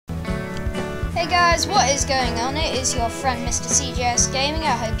Hey guys, what is going on? It is your friend MrCJSGaming.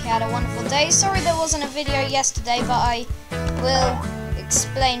 I hope you had a wonderful day. Sorry there wasn't a video yesterday, but I will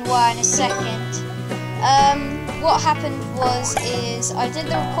explain why in a second. What happened is I did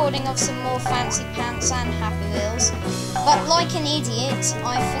the recording of some more FancyPants and Happy Wheels, but like an idiot,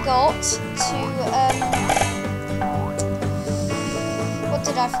 I forgot to, what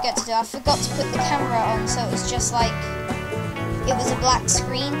did I forget to do? I forgot to put the camera on, so it was just like, it was a black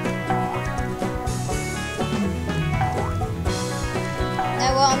screen. No,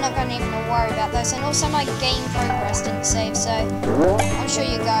 well, I'm not going to even worry about those. And also, my game progress didn't save, so I'm sure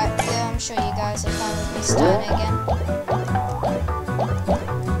you guys, are fine with me starting again.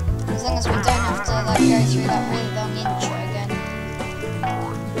 As long as we don't have to like go through that really long intro again.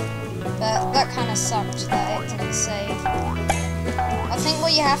 But that kind of sucked that it didn't save. I think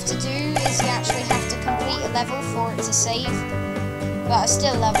what you have to do is you actually have to complete a level for it to save. But I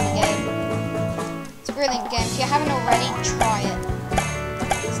still love the game. It's a brilliant game. If you haven't already, try it.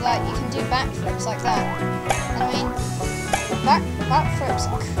 Like you can do backflips like that. I mean, backflips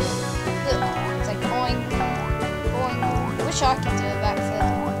are cool. Look, it's like boing, boing. I wish I could do a backflip.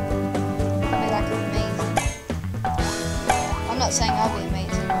 It'd be like amazing. I'm not saying I'll be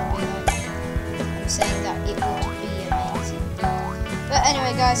amazing. I'll be like, I'm saying that it would be amazing. But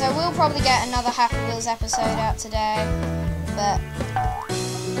anyway, guys, I will probably get another Happy Wheels episode out today. But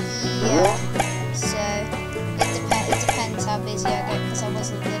yeah, so. It depends how busy I get, because I was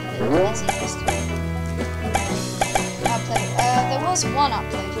a little bit busy yesterday. There was one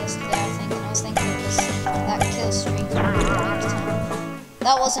upload yesterday, I think, and I was thinking it was that kill streak.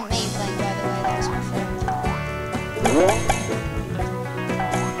 That wasn't me playing, by the way, that was my friend.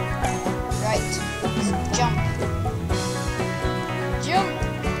 Right, jump. Jump!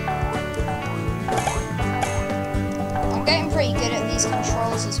 I'm getting pretty good at these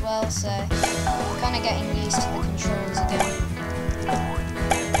controls as well, so I'm kind of getting used to the controls again.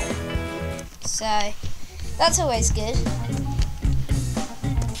 So that's always good.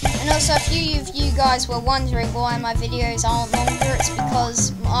 And also, if you guys were wondering why my videos aren't longer, it's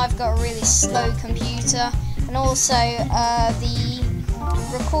because I've got a really slow computer, and also the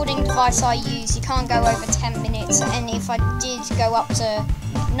recording device I use, you can't go over 10 minutes, and if I did go up to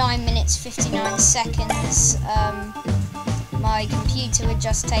 9 minutes 59 seconds, my computer would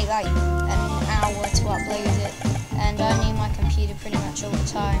just take like an hour to upload it, and I need my computer pretty much all the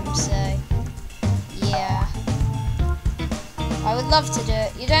time, so yeah. I would love to do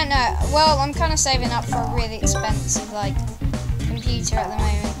it. You don't know. Well, I'm kind of saving up for a really expensive like computer at the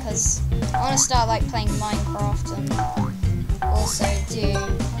moment, because I want to start like playing Minecraft and also do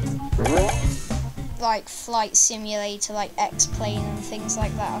like flight simulator, like X-Plane and things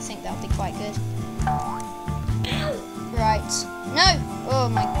like that. I think that would be quite good. Right. No! Oh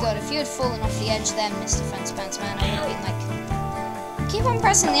my god, if you had fallen off the edge then, Mr. FancyPants man, I would have been like... Keep on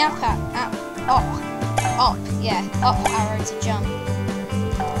pressing the up arrow to jump.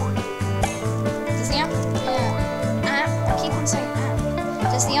 Does the up... Yeah. I keep on saying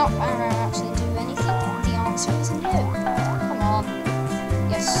Does the up arrow actually do anything? The answer is no. Come on.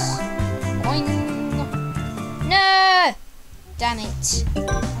 Yes. Boing! No! Damn it.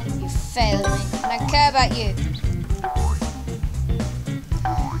 You failed me. I don't care about you.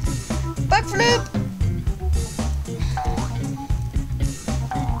 Backflip!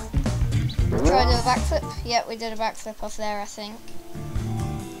 Try to do a backflip? Yeah, we did a backflip off there, I think.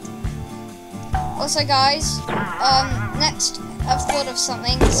 Also, guys, next I've thought of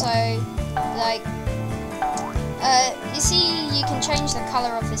something. So, like, you see, you can change the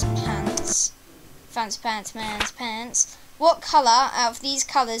colour of his pants. FancyPants man's pants. What colour out of these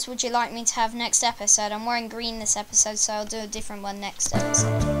colours would you like me to have next episode? I'm wearing green this episode, so I'll do a different one next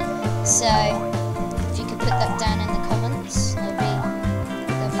episode. So, if you could put that down in the comments, that'd be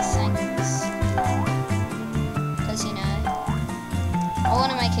thanks. Because, you know, I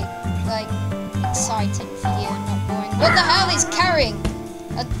want to make it, like, exciting for you and not boring. What the hell is carrying?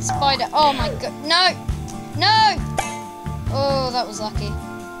 A spider. Oh my god. No! No! Oh, that was lucky.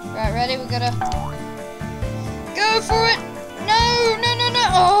 Right, ready? We gotta go for it! No! No, no, no!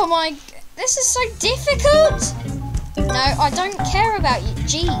 Oh my... This is so difficult! No, I don't care about you.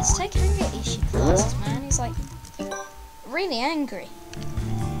 Jeez, take over your issue classes, man. He's like really angry.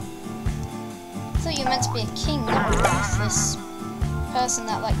 I thought you were meant to be a king, not a ruthless person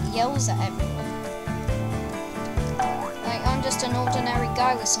that like yells at everyone. Like, I'm just an ordinary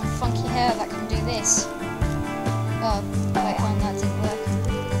guy with some funky hair that can do this. Oh, wait, hold on, that didn't work.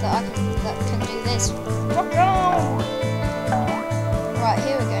 That can do this. Right,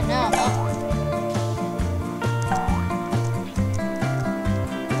 here we go. Now I'm up.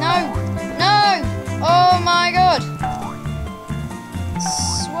 No! No!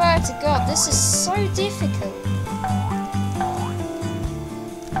 god, this is so difficult.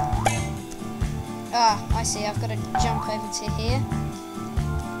 Ah, I see, I've got to jump over to here.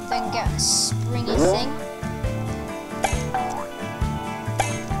 Then get a springy thing.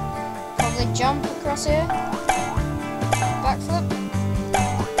 Probably jump across here. Backflip.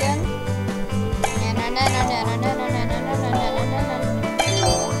 Again.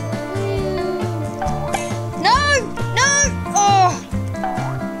 No! No! Oh!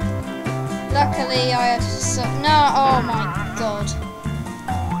 Luckily I had no, oh my god.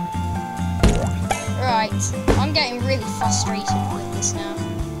 Right, I'm getting really frustrated with this now.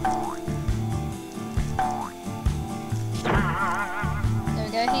 There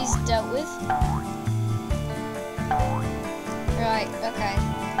we go, he's dealt with. Right, okay.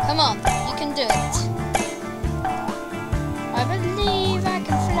 Come on, you can do it. I believe I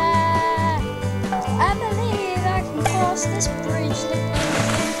can fly. I believe I can cross this bridge.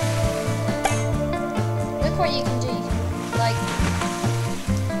 Look what you can do. You can, like...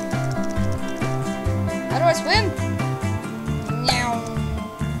 How do I swim? Meow.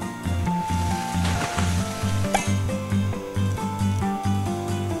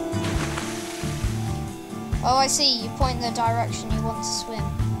 Oh, I see. You point in the direction you want to swim.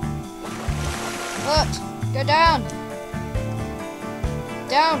 Look! Go down!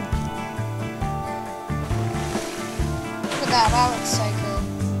 Down! Look at that. That looks so cool.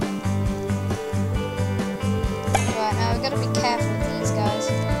 Right, now we've got to be careful with these guys.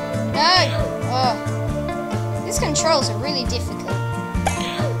 No! Oh. These controls are really difficult.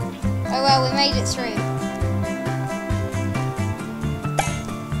 Oh well, we made it through.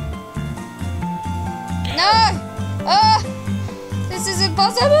 No! Oh! This is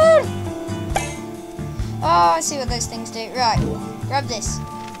impossible! Oh, I see what those things do. Right, grab this.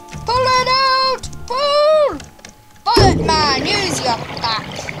 Pull it out! Pull! Bullet man, use your back.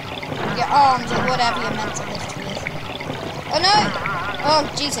 Your arms or whatever you're meant to lift with. Oh no! Oh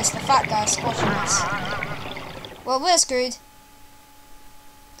Jesus, the fat guy's squashing us. Well, we're screwed.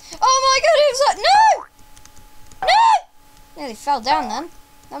 Oh my god, it was like, no! No! Nearly fell down then.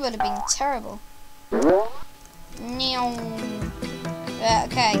 That would have been terrible.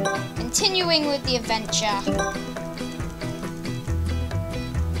 Okay, continuing with the adventure.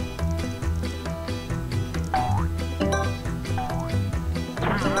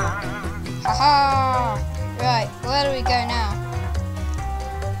 Haha! Right, where do we go now?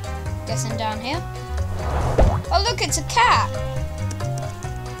 Guessing down here. Oh look, it's a cat!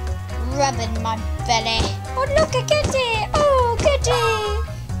 Rubbing my belly. Oh look, a kitty! Oh, kitty!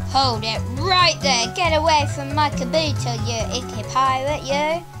 Hold it right there. Get away from my caboodle, you icky pirate,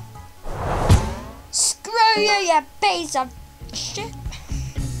 you. Screw you, you piece of shit.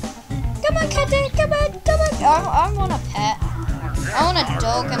 Come on, kitty, come on, come on. I want a pet. I want a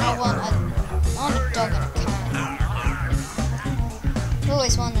dog and I want a dog and a cat. I've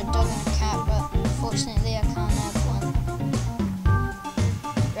always wanted a dog and a cat, but unfortunately I can't have one.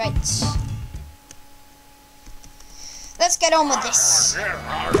 Right. Let's get on with this.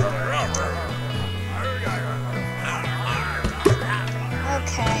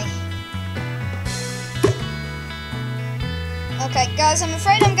 Okay. Okay, guys, I'm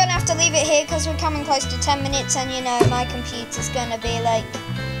afraid I'm going to have to leave it here because we're coming close to 10 minutes and, you know, my computer's going to be, like,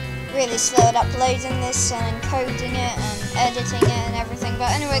 really slow at uploading this and encoding it and editing it and everything.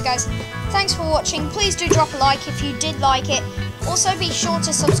 But anyway, guys, thanks for watching. Please do drop a like if you did like it. Also, be sure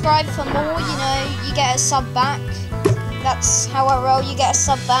to subscribe for more. You know, you get a sub back. That's how I roll. You get a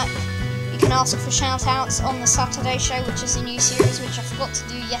sub back. You can ask for shout-outs on the Saturday show, which is a new series, which I forgot to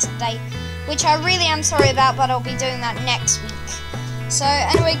do yesterday, which I really am sorry about, but I'll be doing that next week. So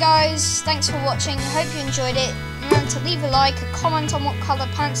anyway, guys, thanks for watching. Hope you enjoyed it. Remember to leave a like, a comment on what colour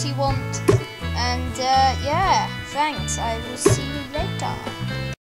pants you want, and yeah, thanks. I will see you later.